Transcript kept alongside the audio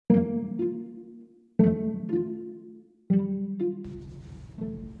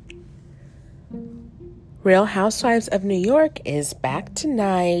Real Housewives of New York is back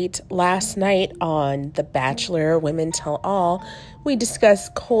tonight. Last night on The Bachelor Women Tell All, we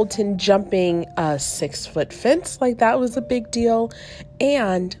discussed Colton jumping a 6-foot fence like that was a big deal.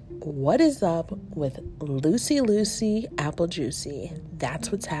 And what is up with Lucy Apple Juicy?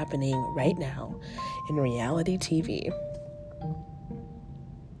 That's what's happening right now in reality TV.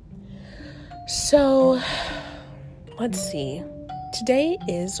 So, let's see. Today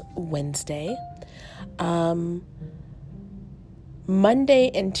is Wednesday. Monday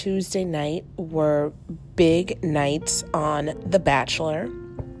and Tuesday night were big nights on The Bachelor.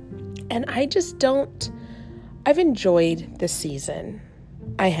 And I've enjoyed the season.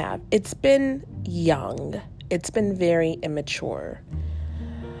 I have. It's been young. It's been very immature.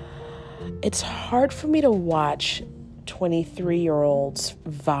 It's hard for me to watch 23-year-olds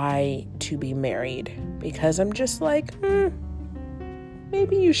vie to be married because I'm just like,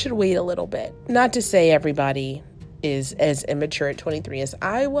 maybe you should wait a little bit. Not to say everybody is as immature at 23 as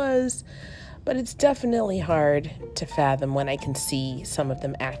I was, but it's definitely hard to fathom when I can see some of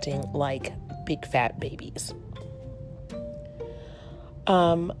them acting like big fat babies.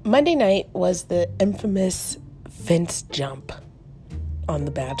 Monday night was the infamous fence jump on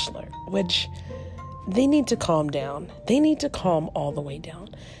The Bachelor, which they need to calm down. They need to calm all the way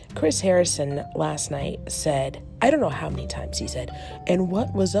down. Chris Harrison last night said, I don't know how many times he said, and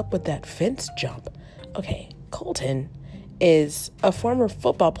what was up with that fence jump? Okay, Colton is a former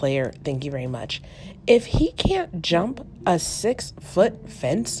football player, thank you very much. If he can't jump a 6-foot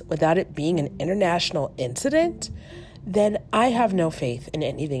fence without it being an international incident, then I have no faith in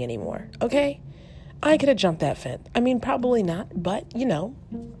anything anymore, okay? I could have jumped that fence. I mean, probably not, but,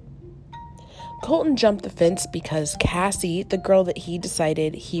 Colton jumped the fence because Cassie, the girl that he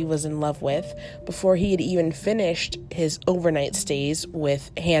decided he was in love with before he had even finished his overnight stays with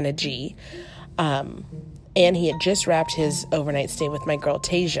Hannah G, and he had just wrapped his overnight stay with my girl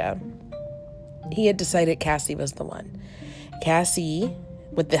Tasia, he had decided Cassie was the one. Cassie,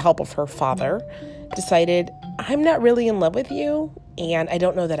 with the help of her father, decided, I'm not really in love with you, and I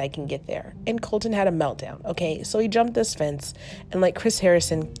don't know that I can get there. And Colton had a meltdown, okay? So he jumped this fence, and like Chris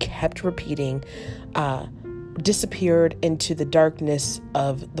Harrison kept repeating, disappeared into the darkness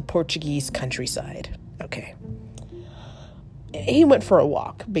of the Portuguese countryside, okay? He went for a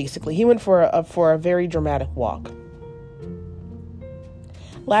walk, basically. He went for a very dramatic walk.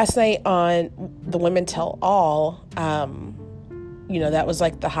 Last night on The Women Tell All, that was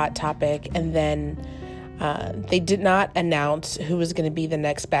like the hot topic, and then they did not announce who was going to be the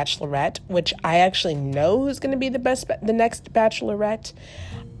next Bachelorette, which I actually know who's going to be the next Bachelorette.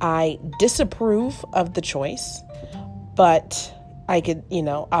 I disapprove of the choice, but I could,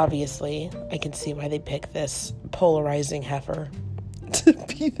 obviously, I can see why they picked this polarizing heifer to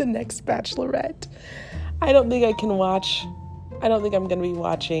be the next Bachelorette. I don't think I'm going to be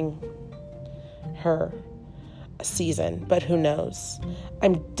watching her season, but who knows?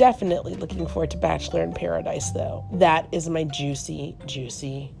 I'm definitely looking forward to Bachelor in Paradise, though. That is my juicy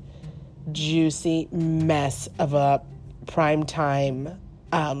mess of a primetime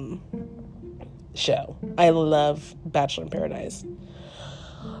show. I love Bachelor in Paradise.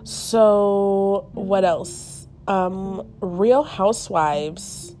 So, what else? Real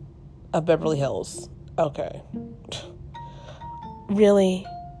Housewives of Beverly Hills. Okay. Really?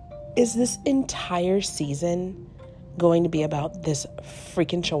 Is this entire season going to be about this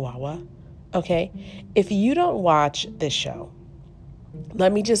freaking chihuahua? Okay? If you don't watch this show,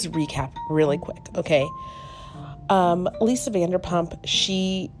 let me just recap really quick, okay? Lisa Vanderpump,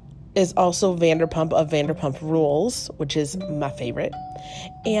 she is also Vanderpump of Vanderpump Rules, which is my favorite.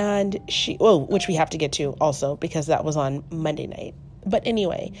 And which we have to get to also because that was on Monday night. But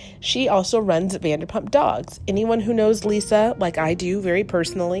anyway, she also runs Vanderpump Dogs. Anyone who knows Lisa, like I do very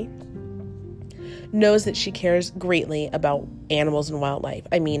personally, knows that she cares greatly about animals and wildlife.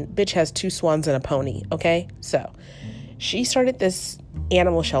 I mean, bitch has 2 swans and a pony, okay? So, she started this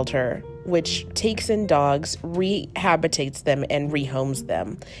animal shelter which takes in dogs, rehabilitates them, and rehomes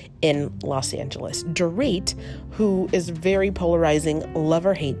them in Los Angeles. Dorit, who is very polarizing, love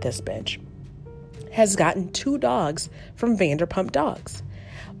or hate this bitch, has gotten 2 dogs from Vanderpump Dogs.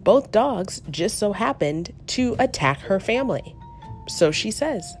 Both dogs just so happened to attack her family. So she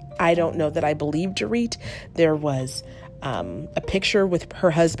says, I don't know that I believe Dorit. There was a picture with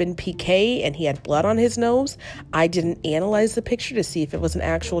her husband PK and he had blood on his nose. I didn't analyze the picture to see if it was an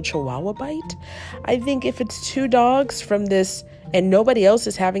actual chihuahua bite. I think if it's 2 dogs from this and nobody else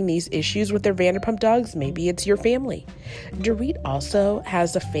is having these issues with their Vanderpump Dogs, maybe it's your family. Dorit also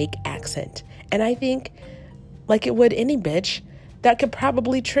has a fake accent. And I think, like it would any bitch, that could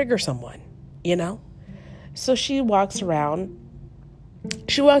probably trigger someone, you know? So she walks around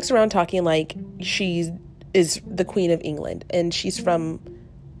talking like she is the Queen of England and she's from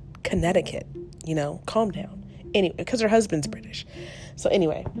Connecticut, calm down. Anyway, because her husband's British. So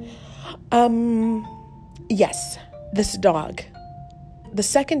anyway, yes, this dog, the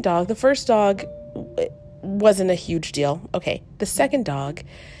second dog, the first dog wasn't a huge deal. Okay. The second dog,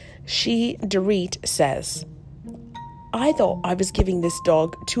 Dorit says, I thought I was giving this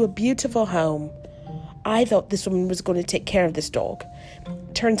dog to a beautiful home. I thought this woman was going to take care of this dog.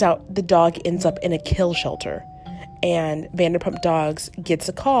 Turns out the dog ends up in a kill shelter. And Vanderpump Dogs gets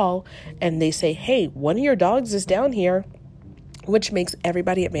a call and they say, hey, one of your dogs is down here, which makes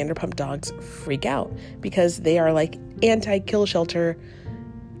everybody at Vanderpump Dogs freak out because they are like anti-kill shelter.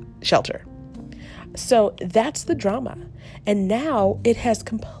 So that's the drama. And now it has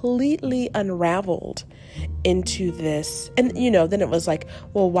completely unraveled into this. And, then it was like,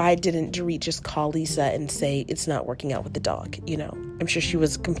 well, why didn't Dorit just call Lisa and say it's not working out with the dog? I'm sure she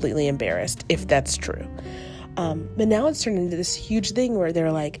was completely embarrassed if that's true. But now it's turned into this huge thing where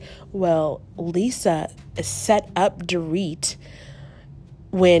they're like, well, Lisa set up Dorit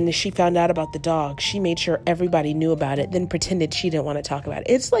when she found out about the dog. She made sure everybody knew about it, then pretended she didn't want to talk about it.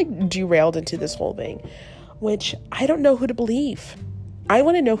 It's like derailed into this whole thing, which I don't know who to believe. I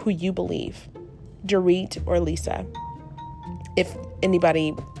want to know who you believe, Dorit or Lisa, if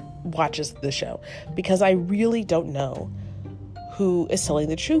anybody watches the show, because I really don't know who is telling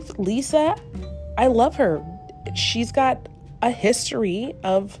the truth. Lisa, I love her. She's got a history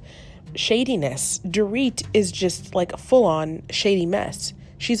of shadiness. Dorit is just like a full-on shady mess.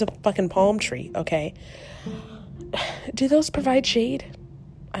 She's a fucking palm tree, okay? Do those provide shade?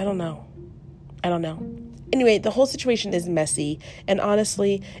 I don't know. Anyway, the whole situation is messy. And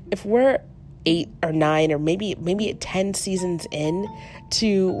honestly, if we're 8 or 9 or maybe 10 seasons in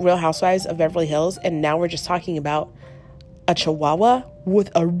to Real Housewives of Beverly Hills, and now we're just talking about a Chihuahua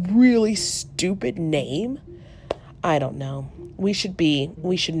with a really stupid name, I don't know. We should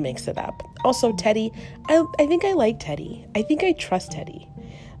mix it up. Also, Teddi, I think I like Teddi. I think I trust Teddi.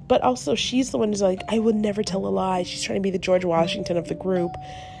 But also, she's the one who's like, I would never tell a lie. She's trying to be the George Washington of the group.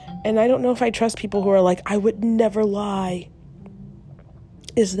 And I don't know if I trust people who are like, I would never lie.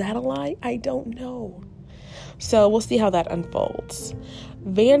 Is that a lie? I don't know. So we'll see how that unfolds.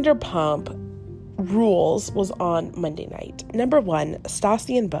 Vanderpump Rules was on Monday night. Number 1,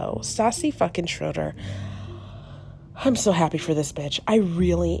 Stassi and Beau. Stassi fucking Schroeder. I'm so happy for this bitch. I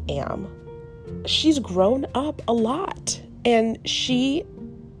really am. She's grown up a lot. And she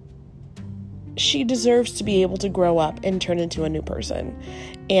deserves to be able to grow up and turn into a new person.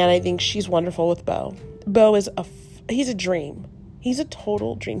 And I think she's wonderful with Beau. Beau is he's a dream. He's a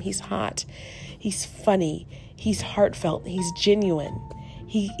total dream. He's hot. He's funny. He's heartfelt. He's genuine.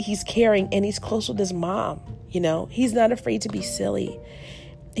 He's caring, and he's close with his mom. He's not afraid to be silly.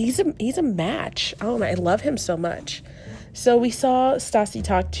 He's a match. Oh my, I love him so much. So we saw Stassi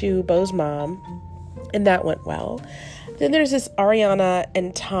talk to Beau's mom, and that went well. Then there's this Ariana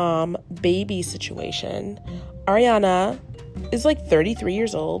and Tom baby situation. Ariana is like 33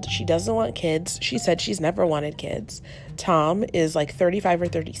 years old. She doesn't want kids. She said she's never wanted kids. Tom is like 35 or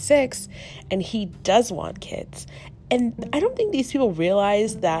 36, and he does want kids. And I don't think these people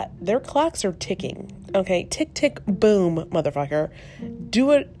realize that their clocks are ticking. Okay, tick, tick, boom, motherfucker.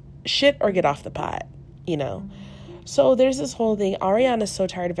 Do it, shit, or get off the pot, So there's this whole thing. Ariana's so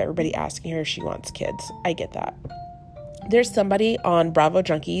tired of everybody asking her if she wants kids. I get that. There's somebody on Bravo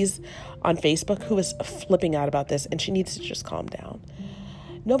Junkies on Facebook who is flipping out about this, and she needs to just calm down.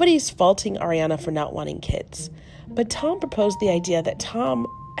 Nobody's faulting Ariana for not wanting kids, but Tom proposed the idea that Tom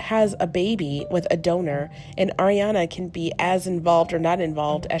has a baby with a donor, and Ariana can be as involved or not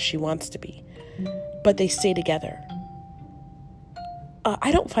involved as she wants to be, but they stay together.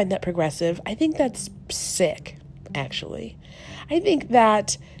 I don't find that progressive. I think that's sick, actually. I think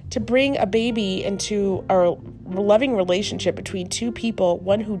that to bring a baby into a loving relationship between two people,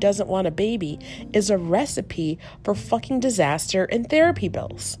 one who doesn't want a baby, is a recipe for fucking disaster and therapy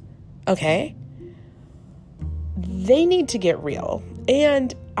bills. Okay? They need to get real.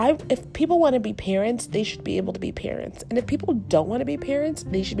 And if people want to be parents, they should be able to be parents. And if people don't want to be parents,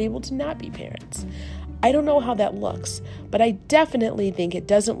 they should be able to not be parents. I don't know how that looks, but I definitely think it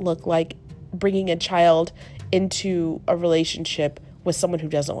doesn't look like bringing a child into a relationship with someone who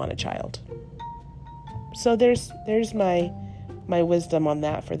doesn't want a child. So there's my wisdom on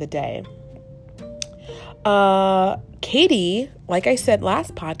that for the day. Katie, like I said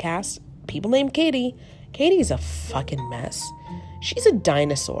last podcast, people named Katie. Katie's a fucking mess. She's a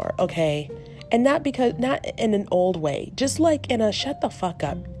dinosaur, okay? And not in an old way, just like in a shut the fuck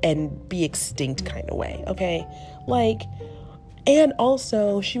up and be extinct kind of way, okay? Like, and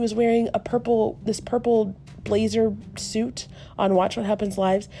also she was wearing this purple blazer suit on Watch What Happens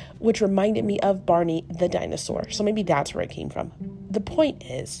Live, which reminded me of Barney the dinosaur. So maybe that's where it came from. The point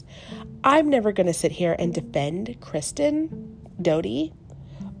is, I'm never going to sit here and defend Kristen Doute,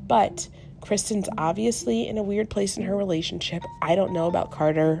 but Kristen's obviously in a weird place in her relationship. I don't know about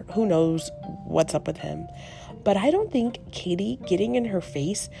Carter. Who knows what's up with him? But I don't think Katie getting in her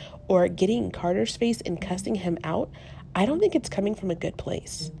face or getting in Carter's face and cussing him out, I don't think it's coming from a good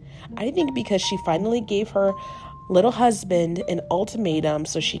place. I think because she finally gave her little husband an ultimatum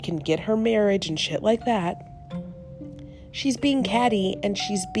so she can get her marriage and shit like that, she's being catty and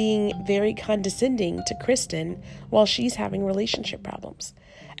she's being very condescending to Kristen while she's having relationship problems.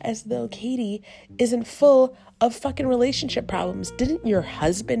 As though Katie isn't full of fucking relationship problems. Didn't your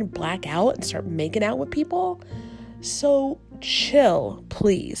husband black out and start making out with people? So chill,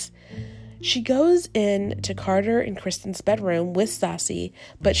 please. She goes in to Carter and Kristen's bedroom with Stassi,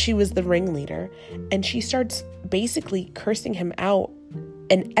 but she was the ringleader, and she starts basically cursing him out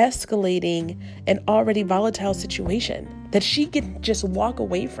and escalating an already volatile situation that she can just walk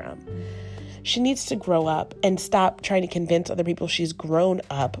away from. She needs to grow up and stop trying to convince other people she's grown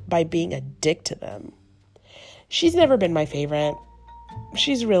up by being a dick to them. She's never been my favorite.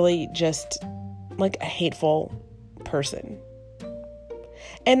 She's really just like a hateful person.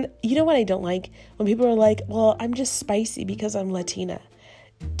 And you know what I don't like? When people are like, well, I'm just spicy because I'm Latina.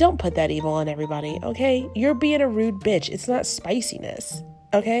 Don't put that evil on everybody, okay? You're being a rude bitch. It's not spiciness,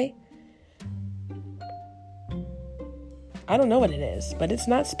 okay? I don't know what it is, but it's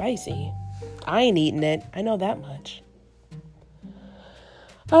not spicy. I ain't eating it. I know that much.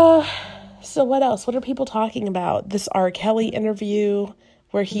 So what else? What are people talking about? This R. Kelly interview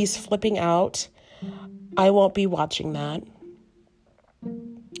where he's flipping out. I won't be watching that.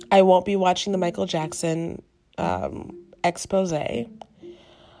 I won't be watching the Michael Jackson expose. Yeah,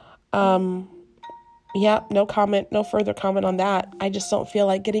 no comment, no further comment on that. I just don't feel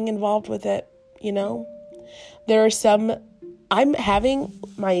like getting involved with it, you know? I'm having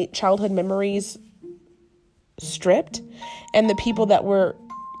my childhood memories stripped, and the people that were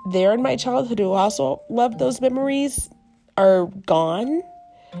there in my childhood who also loved those memories are gone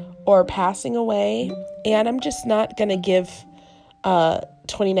or passing away, and I'm just not going to give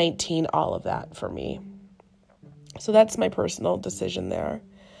 2019 all of that for me. So that's my personal decision there.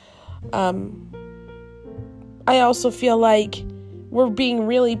 I also feel like we're being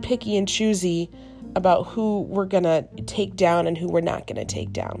really picky and choosy about who we're going to take down and who we're not going to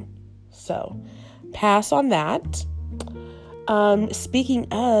take down. So pass on that. Speaking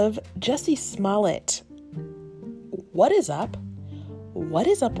of Jussie Smollett, what is up? What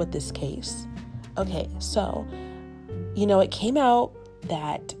is up with this case? Okay, so, it came out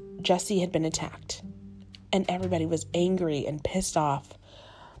that Jussie had been attacked and everybody was angry and pissed off.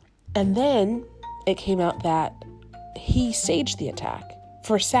 And then it came out that he staged the attack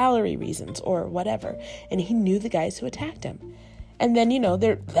for salary reasons or whatever. And he knew the guys who attacked him. And then,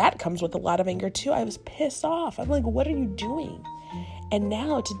 that comes with a lot of anger too. I was pissed off. I'm like, what are you doing? And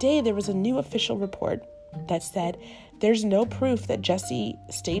now today there was a new official report that said there's no proof that Jussie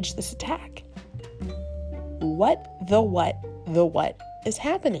staged this attack. What is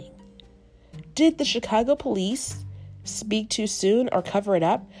happening? Did the Chicago police speak too soon or cover it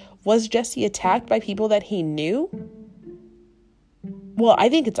up? Was Jussie attacked by people that he knew? Well, I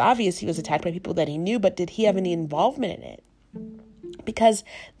think it's obvious he was attacked by people that he knew, but did he have any involvement in it? Because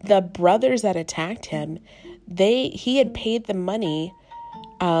the brothers that attacked him, he had paid the money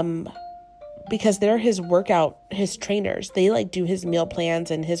because they're his trainers. They do his meal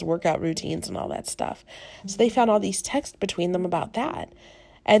plans and his workout routines and all that stuff. So they found all these texts between them about that.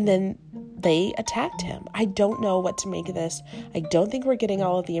 And then they attacked him. I don't know what to make of this. I don't think we're getting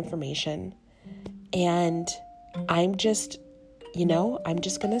all of the information. And I'm just going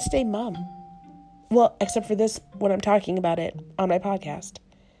to stay mum. Well, except for this, when I'm talking about it on my podcast.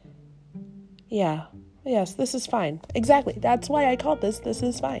 Yeah. Yes, this is fine. Exactly. That's why I called this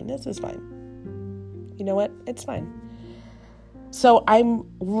is fine. This is fine. You know what? It's fine. So I'm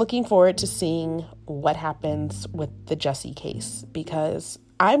looking forward to seeing what happens with the Jussie case, because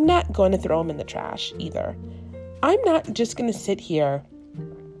I'm not going to throw him in the trash either. I'm not just going to sit here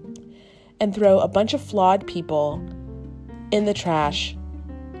and throw a bunch of flawed people in the trash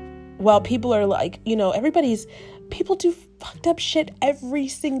while people are like, everybody's People do fucked up shit every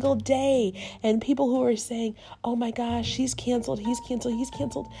single day. And people who are saying, oh my gosh, he's canceled.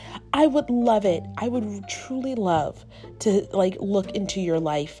 I would love it. I would truly love to like look into your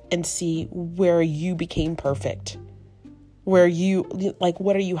life and see where you became perfect. Where you, like,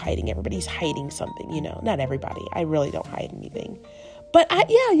 what are you hiding? Everybody's hiding something, not everybody. I really don't hide anything. But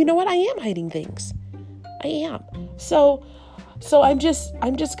you know what? I am hiding things. I am. So I'm just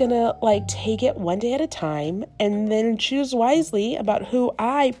gonna like take it one day at a time and then choose wisely about who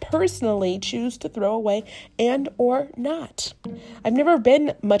I personally choose to throw away and or not. I've never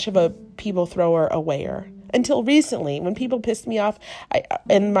been much of a people thrower awayer until recently when people pissed me off.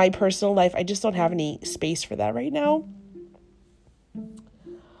 In my personal life, I just don't have any space for that right now.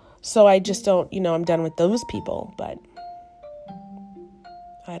 So I just don't, I'm done with those people, but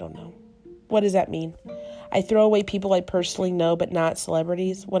I don't know. What does that mean? I throw away people I personally know, but not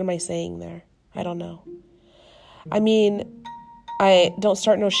celebrities. What am I saying there? I don't know. I mean, I don't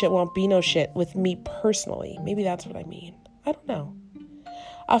start no shit, won't be no shit with me personally. Maybe that's what I mean. I don't know.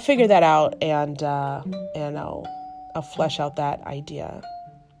 I'll figure that out and I'll flesh out that idea.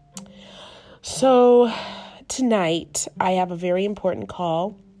 So tonight I have a very important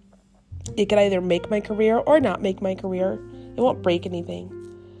call. It could either make my career or not make my career. It won't break anything.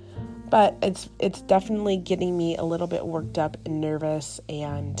 But it's definitely getting me a little bit worked up and nervous,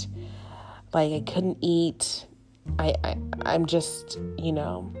 and like I couldn't eat. I'm just,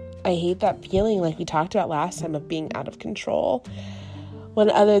 I hate that feeling like we talked about last time of being out of control when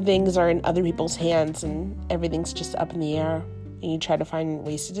other things are in other people's hands and everything's just up in the air and you try to find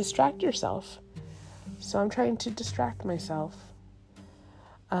ways to distract yourself. So I'm trying to distract myself.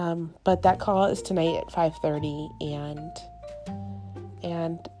 But that call is tonight at 5:30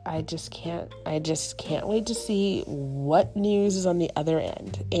 and I just can't wait to see what news is on the other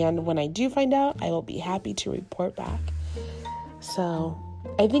end. And when I do find out, I will be happy to report back. So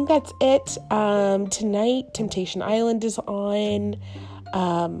I think that's it. Tonight, Temptation Island is on.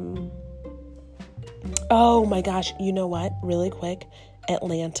 Oh my gosh, you know what? Really quick,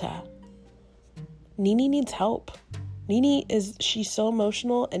 Atlanta. Nene needs help. She's so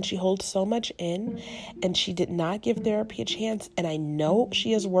emotional and she holds so much in, and she did not give therapy a chance. And I know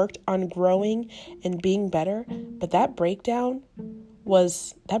she has worked on growing and being better, but that breakdown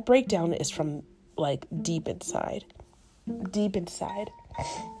is from like deep inside.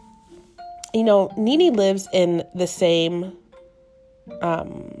 Nene lives in the same,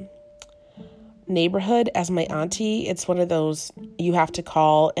 neighborhood as my auntie. It's one of those you have to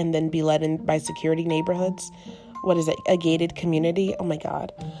call and then be let in by security neighborhoods. What is it? A gated community? Oh my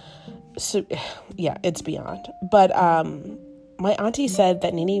God. So yeah, it's beyond. But my auntie said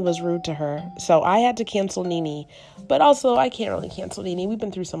that Nene was rude to her. So I had to cancel Nene. But also I can't really cancel Nene. We've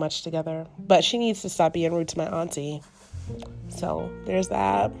been through so much together. But she needs to stop being rude to my auntie. So there's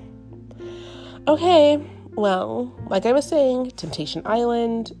that. Okay. Well, like I was saying, Temptation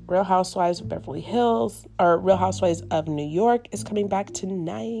Island, Real Housewives of Beverly Hills, or Real Housewives of New York is coming back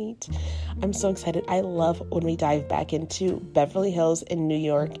tonight. I'm so excited. I love when we dive back into Beverly Hills and New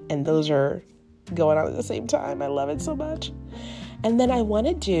York, and those are going on at the same time. I love it so much. And then I want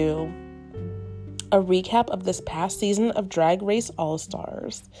to do a recap of this past season of Drag Race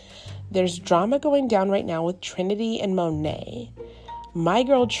All-Stars. There's drama going down right now with Trinity and Monet. My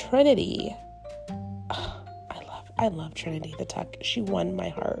girl Trinity, I love Trinity the Tuck. She won my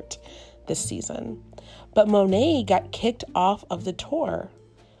heart this season. But Monet got kicked off of the tour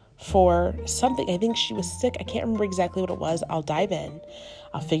for something. I think she was sick. I can't remember exactly what it was. I'll dive in.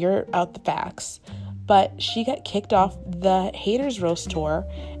 I'll figure out the facts. But she got kicked off the Haters Roast tour.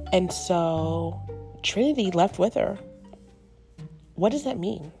 And so Trinity left with her. What does that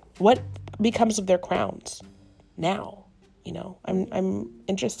mean? What becomes of their crowns now? I'm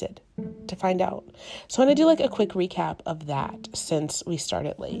interested to find out. So I'm going to do like a quick recap of that since we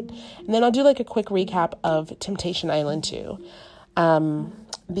started late. And then I'll do like a quick recap of Temptation Island too.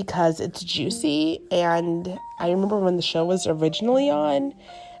 Because it's juicy, and I remember when the show was originally on,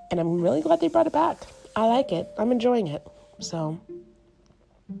 and I'm really glad they brought it back. I like it. I'm enjoying it. So,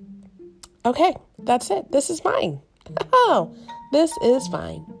 okay, that's it. This is fine. Oh, this is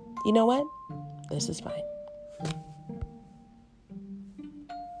fine. You know what? This is fine.